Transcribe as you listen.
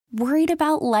Worried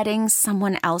about letting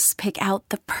someone else pick out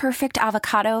the perfect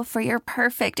avocado for your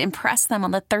perfect impress them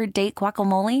on the third date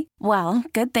guacamole? Well,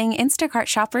 good thing Instacart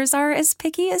shoppers are as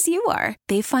picky as you are.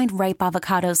 They find ripe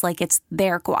avocados like it's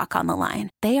their guac on the line.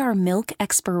 They are milk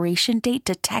expiration date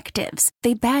detectives.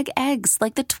 They bag eggs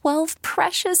like the 12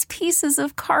 precious pieces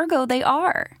of cargo they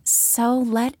are. So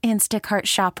let Instacart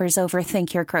shoppers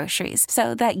overthink your groceries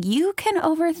so that you can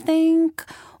overthink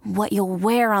what you'll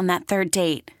wear on that third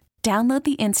date. Download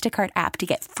the Instacart app to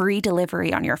get free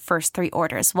delivery on your first 3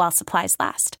 orders while supplies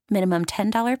last. Minimum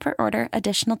 $10 per order.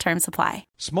 Additional terms apply.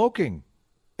 Smoking.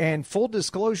 And full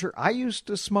disclosure, I used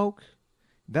to smoke.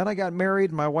 Then I got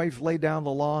married. My wife laid down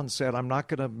the law and said, I'm not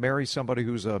going to marry somebody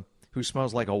who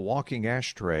smells like a walking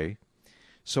ashtray.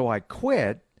 So I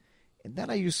quit. And then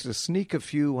I used to sneak a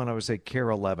few when I was at Care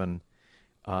 11.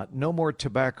 No more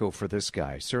tobacco for this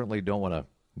guy. Certainly don't want to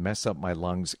mess up my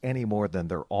lungs any more than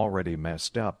they're already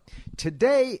messed up.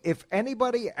 Today, if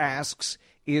anybody asks,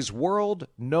 is World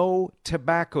No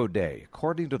Tobacco Day.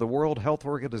 According to the World Health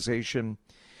Organization,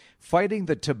 fighting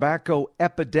the tobacco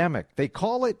epidemic. They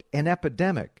call it an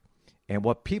epidemic. And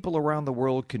what people around the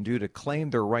world can do to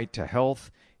claim their right to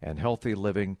health and healthy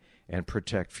living and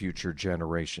protect future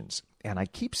generations. And I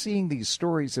keep seeing these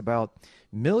stories about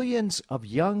millions of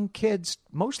young kids,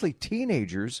 mostly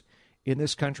teenagers, in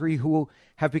this country who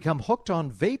have become hooked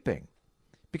on vaping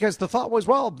because the thought was,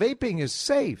 well, vaping is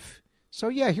safe. So,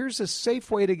 yeah, here's a safe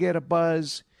way to get a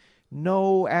buzz.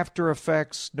 No after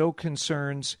effects, no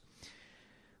concerns.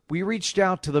 We reached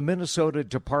out to the Minnesota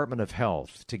Department of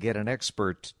Health to get an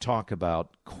expert to talk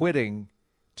about quitting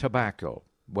tobacco,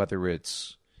 whether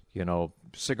it's,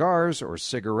 cigars or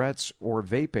cigarettes or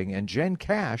vaping. And Jen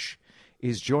Cash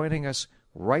is joining us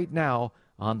right now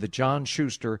on the John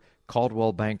Schuster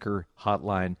Coldwell Banker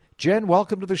Hotline. Jen,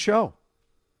 welcome to the show.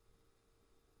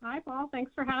 Hi, Paul.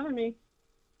 Thanks for having me.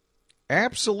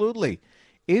 Absolutely.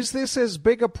 Is this as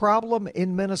big a problem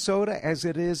in Minnesota as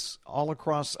it is all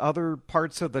across other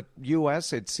parts of the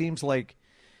U.S.? It seems like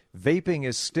vaping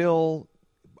is still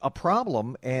a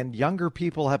problem, and younger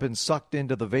people have been sucked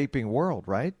into the vaping world,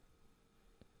 right?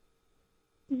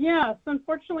 Yes,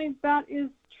 unfortunately, that is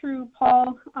true,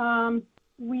 Paul.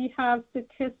 We have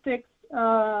statistics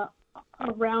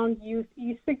around youth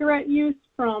e-cigarette use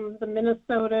from the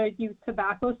Minnesota Youth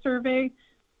Tobacco Survey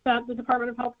that the Department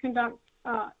of Health conducts,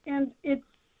 and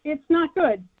it's not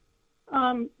good.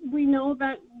 We know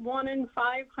that 1 in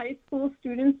 5 high school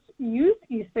students use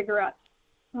e-cigarettes.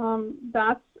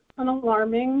 That's an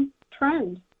alarming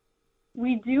trend.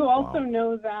 We do also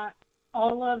know that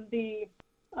all of the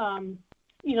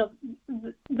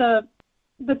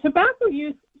tobacco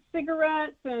use,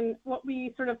 cigarettes and what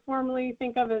we sort of formally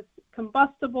think of as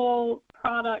combustible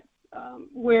products,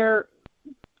 where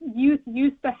youth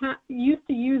used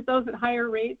to use those at higher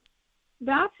rates,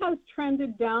 that has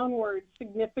trended downward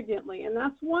significantly, and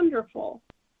that's wonderful.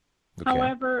 Okay.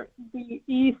 However, the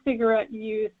e-cigarette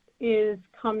use is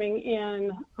coming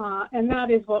in, and that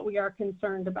is what we are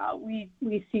concerned about. We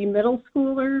see middle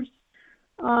schoolers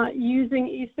using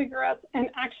e-cigarettes, and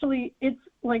actually it's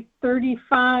like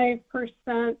 35%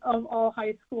 of all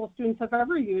high school students have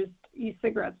ever used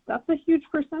e-cigarettes. That's a huge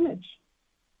percentage.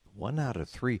 1 out of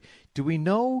 3. Do we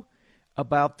know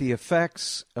about the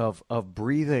effects of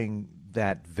breathing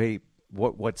that vape,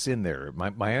 what's in there?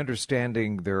 My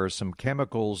understanding, there are some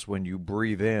chemicals when you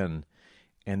breathe in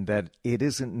and that it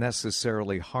isn't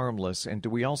necessarily harmless. And do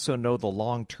we also know the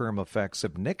long-term effects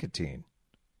of nicotine?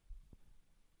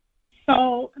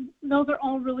 So those are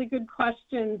all really good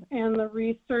questions, and the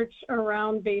research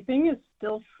around vaping is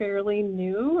still fairly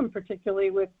new, and particularly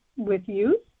with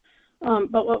youth.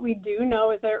 But what we do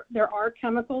know is there are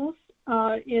chemicals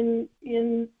in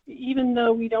even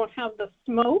though we don't have the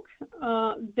smoke,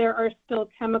 there are still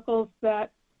chemicals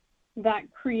that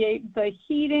create the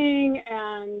heating,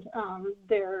 and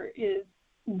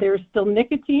there's still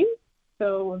nicotine.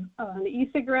 So an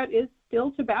e-cigarette is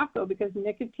still tobacco because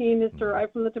nicotine is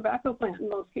derived from the tobacco plant in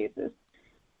most cases.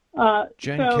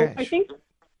 Jen so Cash. I think,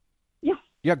 yes.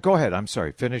 Yeah, go ahead. I'm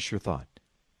sorry. Finish your thought.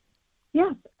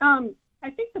 Yes. I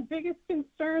think the biggest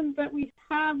concern that we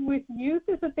have with youth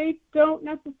is that they don't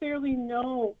necessarily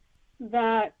know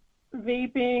that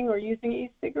vaping or using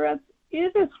e-cigarettes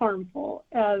is as harmful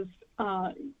as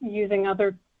using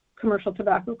other commercial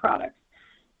tobacco products.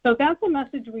 So that's a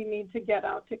message we need to get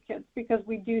out to kids, because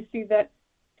we do see that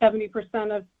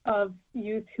 70% of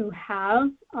youth who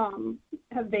have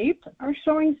vaped are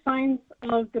showing signs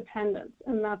of dependence,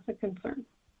 and that's a concern.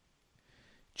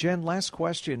 Jen, last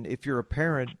question. If you're a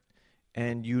parent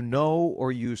and you know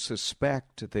or you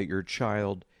suspect that your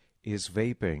child is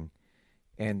vaping,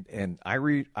 And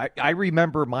I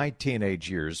remember my teenage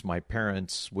years. My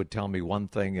parents would tell me one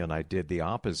thing and I did the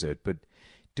opposite. But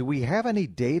do we have any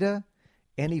data,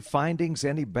 any findings,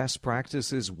 any best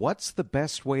practices? What's the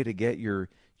best way to get your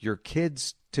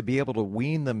kids to be able to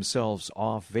wean themselves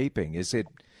off vaping? Is it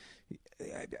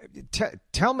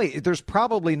tell me, there's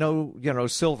probably no,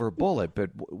 silver bullet,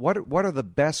 but what are the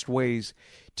best ways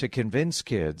to convince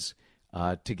kids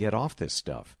to get off this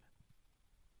stuff?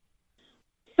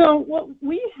 So what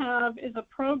we have is a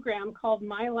program called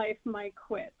My Life, My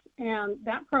Quit, and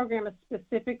that program is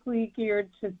specifically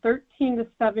geared to 13 to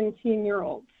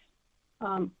 17-year-olds.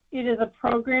 It is a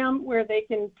program where they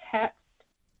can text,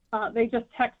 they just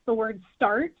text the word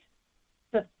START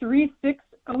to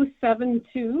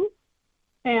 36072,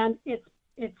 and it's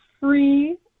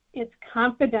free, it's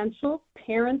confidential,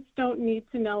 parents don't need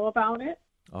to know about it.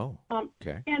 Oh,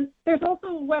 okay. And there's also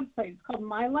a website. It's called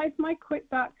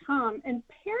mylifemyquit.com, and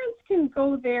parents can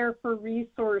go there for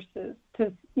resources.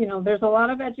 There's a lot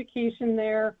of education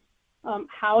there,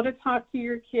 how to talk to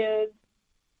your kids.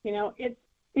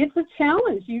 It's a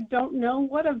challenge. You don't know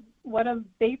what a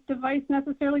vape device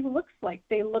necessarily looks like.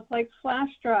 They look like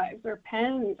flash drives or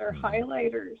pens or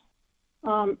highlighters.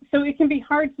 So it can be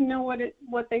hard to know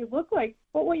what they look like.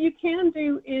 But what you can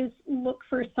do is look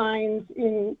for signs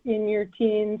in your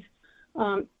teens.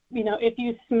 If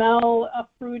you smell a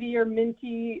fruity or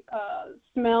minty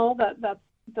smell, that's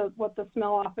what the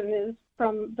smell often is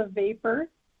from the vapor.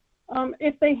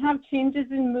 If they have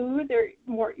changes in mood, they're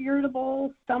more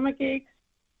irritable, stomach aches,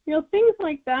 things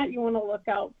like that you want to look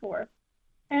out for.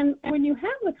 And when you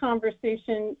have the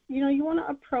conversation, you want to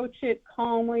approach it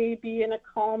calmly, be in a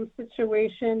calm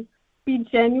situation, be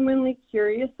genuinely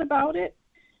curious about it,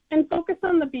 and focus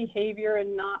on the behavior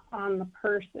and not on the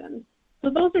person. So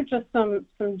those are just some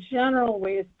general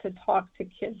ways to talk to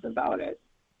kids about it.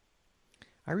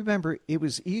 I remember it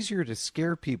was easier to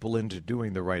scare people into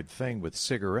doing the right thing with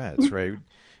cigarettes, right?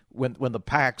 When the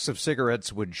packs of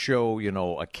cigarettes would show,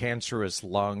 a cancerous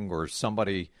lung or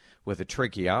somebody with a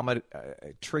tracheometry,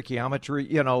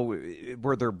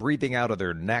 where they're breathing out of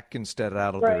their neck instead of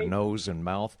out of their nose and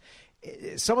mouth.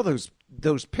 Some of those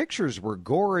pictures were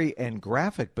gory and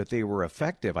graphic, but they were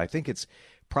effective. I think it's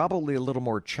probably a little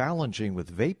more challenging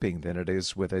with vaping than it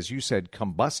is with, as you said,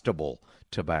 combustible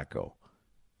tobacco.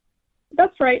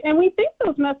 That's right. And we think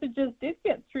those messages did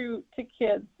get through to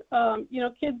kids.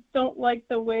 Kids don't like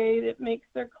the way it makes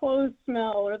their clothes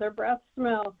smell or their breath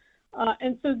smell.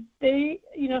 And so they,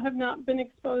 have not been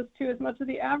exposed to as much of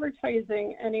the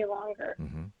advertising any longer.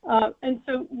 Mm-hmm. And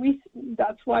so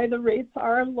that's why the rates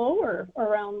are lower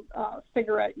around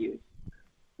cigarette use.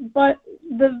 But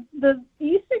the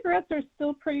e-cigarettes are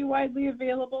still pretty widely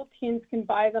available. Teens can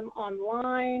buy them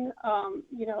online,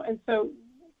 and so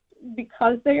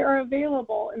because they are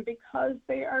available and because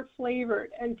they are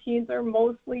flavored, and teens are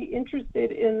mostly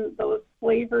interested in those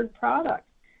flavored products,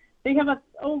 they have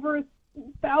over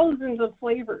thousands of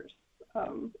flavors,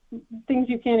 things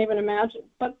you can't even imagine.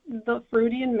 But the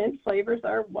fruity and mint flavors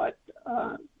are what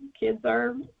kids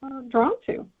are drawn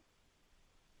to.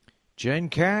 Jen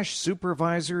Cash,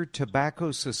 Supervisor, Tobacco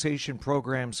Cessation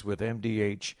Programs with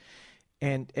MDH.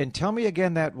 And tell me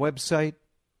again that website.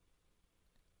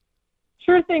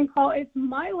 Sure thing, Paul. It's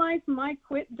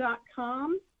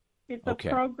mylifemyquit.com. It's a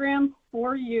program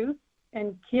for youth,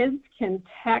 and kids can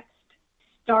text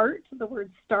START, the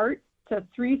word START, to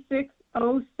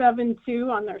 36072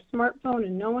 on their smartphone,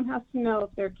 and no one has to know. If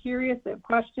they're curious, they have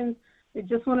questions, they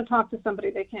just want to talk to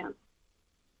somebody, they can.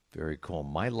 Very cool.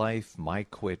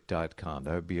 mylifemyquit.com.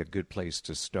 That would be a good place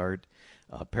to start.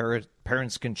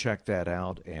 Parents can check that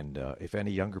out, and if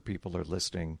any younger people are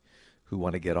listening who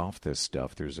want to get off this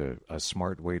stuff, there's a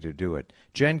smart way to do it.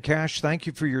 Jen Cash, thank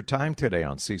you for your time today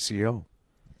on CCO.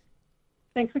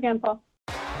 Thanks again, Paul.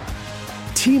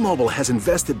 T-Mobile has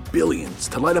invested billions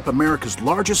to light up America's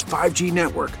largest 5G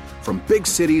network, from big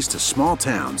cities to small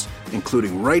towns,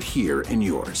 including right here in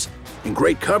yours. And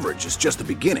great coverage is just the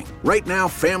beginning. Right now,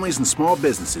 families and small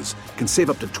businesses can save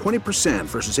up to 20%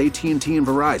 versus AT&T and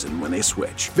Verizon when they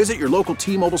switch. Visit your local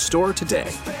T-Mobile store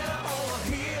today.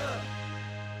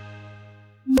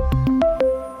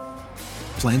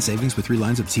 Plan savings with 3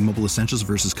 lines of T-Mobile Essentials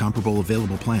versus comparable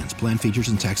available plans. Plan features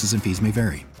and taxes and fees may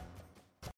vary.